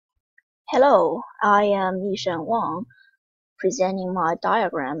Hello, I am Yishan Wang, presenting my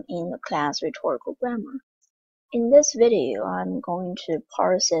diagram in the class Rhetorical Grammar. In this video, I'm going to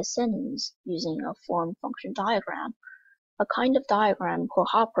parse a sentence using a form function diagram, a kind of diagram Paul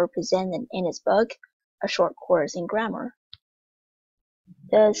Harper presented in his book, A Short Course in Grammar.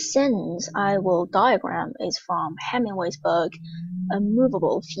 The sentence I will diagram is from Hemingway's book, A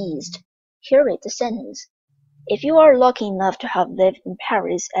Moveable Feast. Here is the sentence. If you are lucky enough to have lived in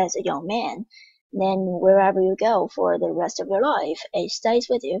Paris as a young man, then wherever you go for the rest of your life, it stays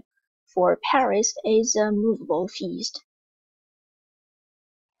with you, for Paris is a movable feast.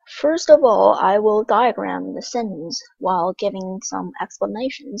 First of all, I will diagram the sentence while giving some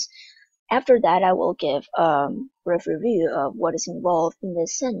explanations. After that, I will give a brief review of what is involved in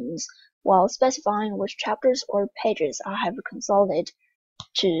this sentence while specifying which chapters or pages I have consulted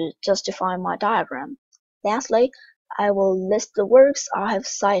to justify my diagram. Lastly, I will list the works I have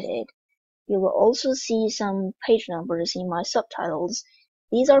cited. You will also see some page numbers in my subtitles.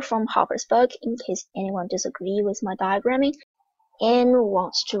 These are from Harper's book in case anyone disagrees with my diagramming and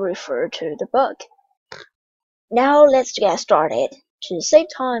wants to refer to the book. Now let's get started. To save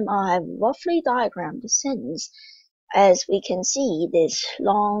time, I have roughly diagrammed the sentence. As we can see, this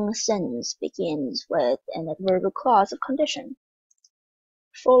long sentence begins with an adverbial clause of condition,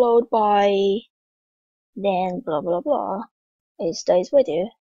 followed by then blah blah blah, it stays with you,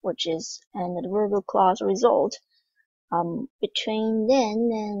 which is an adverbial clause result. Between then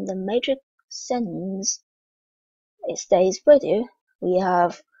and the matrix sentence, it stays with you, we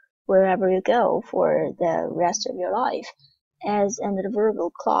have wherever you go for the rest of your life as an adverbial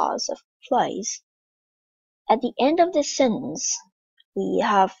clause of place. At the end of this sentence, we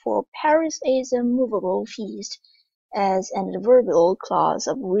have for Paris is a movable feast as an adverbial clause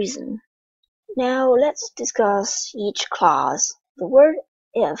of reason. Now let's discuss each clause. The word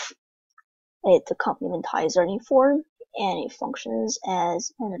if is the complementizer in form and it functions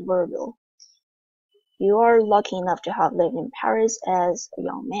as an adverbial. You are lucky enough to have lived in Paris as a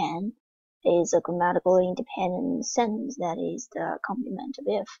young man is a grammatically independent sentence that is the complement of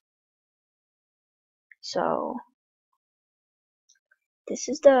if. So this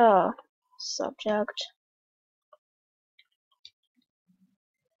is the subject.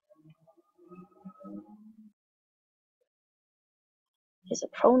 Is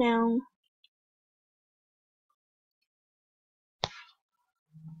a pronoun.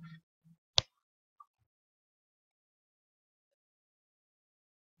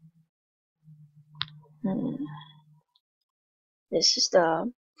 This is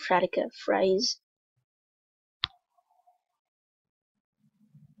the predicate phrase.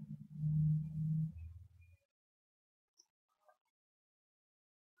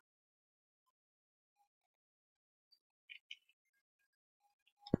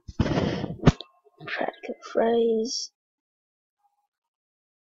 Predicate phrase.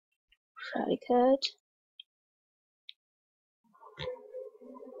 Predicate.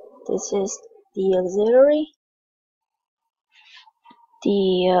 This is the auxiliary.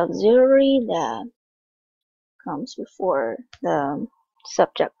 The auxiliary that comes before the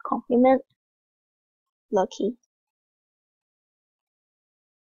subject complement. Lucky.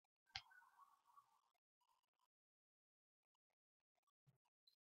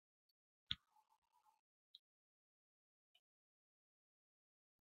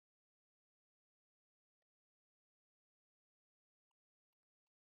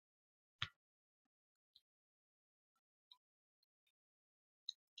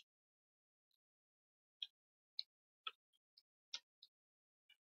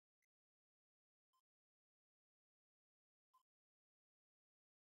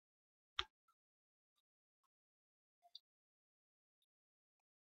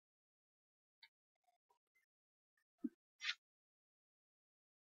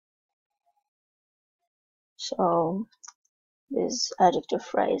 So this adjective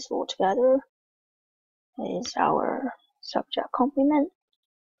phrase altogether is our subject complement.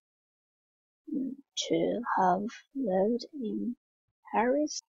 To have lived in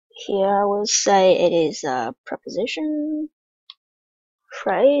Paris. Here I will say it is a preposition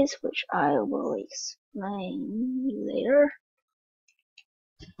phrase, which I will explain later.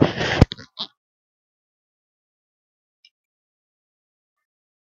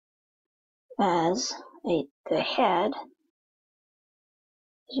 As the head,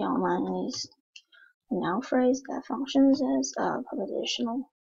 Yishan Wang is a noun phrase that functions as a prepositional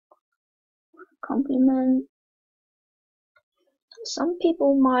complement. Some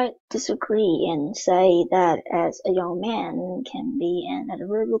people might disagree and say that as a young man can be an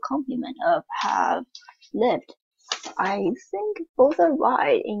adverbial complement of have lived. I think both are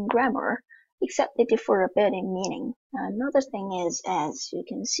right in grammar, except they differ a bit in meaning. Another thing is, as you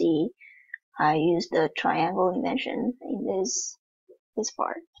can see, I use the triangle invention in this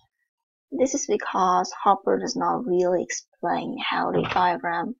part. This is because Hopper does not really explain how to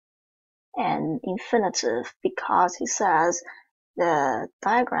diagram an infinitive, because he says the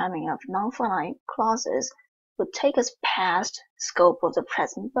diagramming of non-finite clauses would take us past the scope of the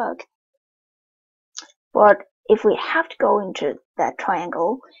present book. But if we have to go into that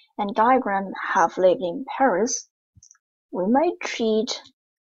triangle and diagram have lived in Paris, we may treat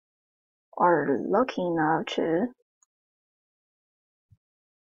or lucky enough to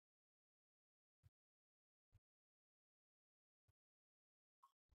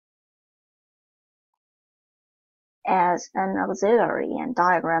as an auxiliary and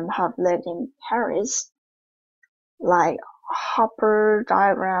diagram have lived in Paris, like Hopper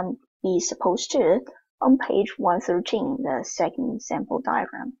diagram is supposed to on page 113, the second sample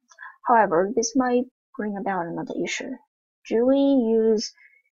diagram. However, this might bring about another issue. Do we use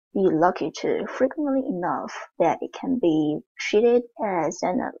be lucky to frequently enough that it can be treated as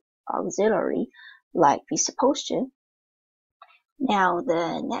an auxiliary like be supposed to? Now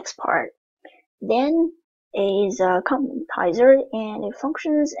the next part. Then is a complementizer and it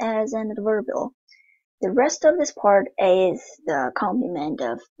functions as an adverbial. The rest of this part is the complement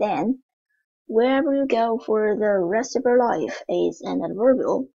of then. Wherever you go for the rest of your life is an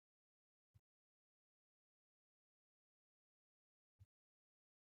adverbial.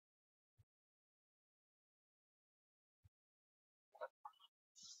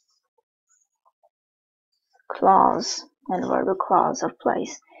 Clause, adverbial clause of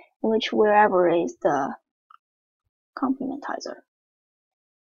place, in which wherever is the complementizer.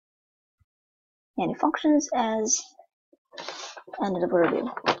 And it functions as an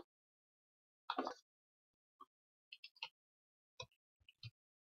adverbial.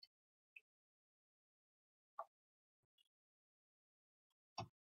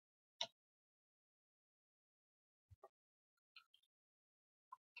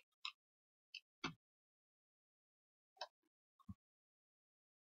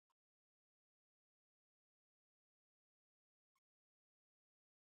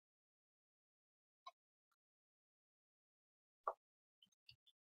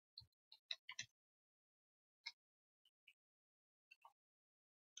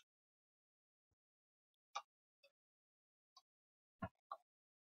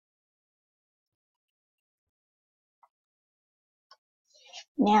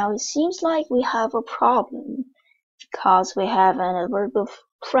 Now it seems like we have a problem because we have an adverbial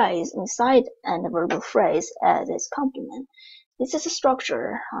phrase inside an adverbial phrase as its complement. This is a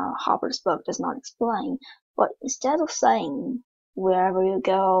structure Hopper's book does not explain, but instead of saying wherever you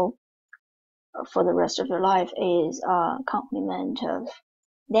go for the rest of your life is a complement of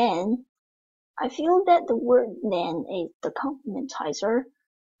then, I feel that the word then is the complementizer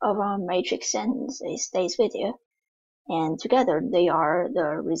of a matrix sentence. It stays with you, and together they are the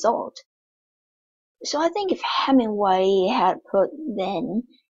result. So I think if Hemingway had put then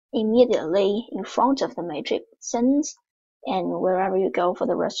immediately in front of the matrix sentence, and wherever you go for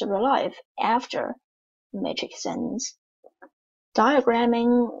the rest of your life after the matrix sentence,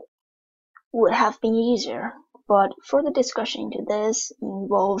 diagramming would have been easier, but further discussion into this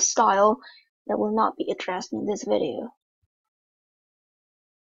involves style that will not be addressed in this video.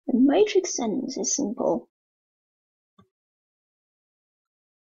 The matrix sentence is simple.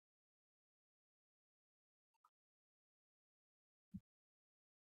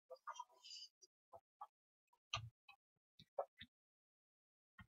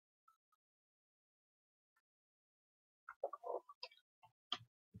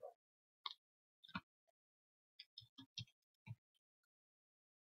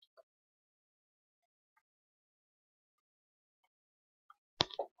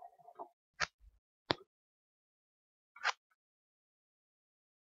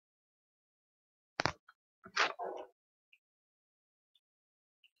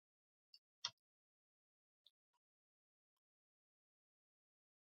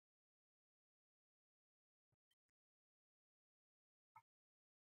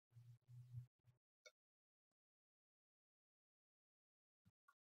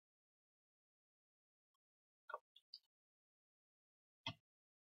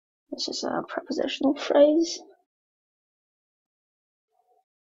 This is a prepositional phrase.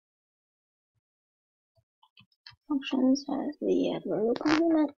 Functions as the adverbial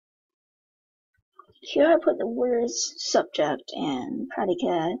complement. Here I put the words subject and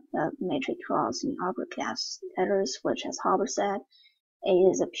predicate of matrix clause in uppercase letters, which, as Hopper said, It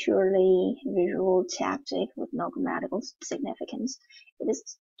is a purely visual tactic with no grammatical significance. It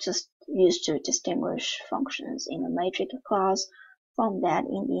is just used to distinguish functions in a matrix class from that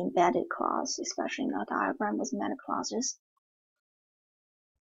in the embedded class, especially in a diagram with meta classes.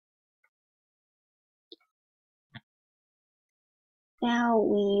 Now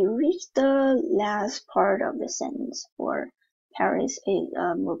we reach the last part of the sentence, where Paris is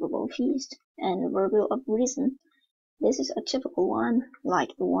a movable feast, and verbal of reason. This is a typical one, like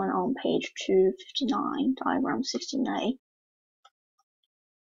the one on page 259, diagram 16a.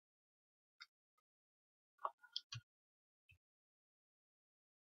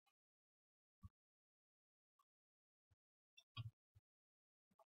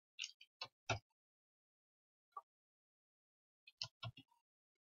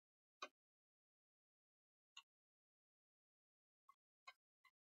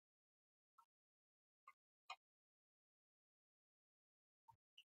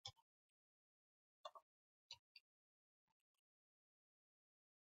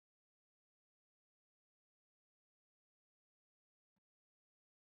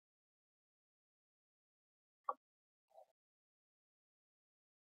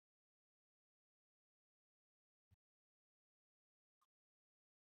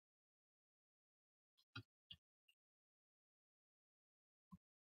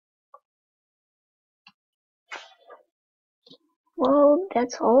 Well,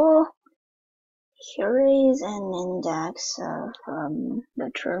 that's all. Here is an index of the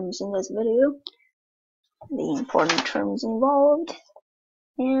terms in this video, the important terms involved,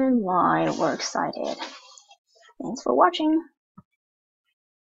 and my works cited. Thanks for watching.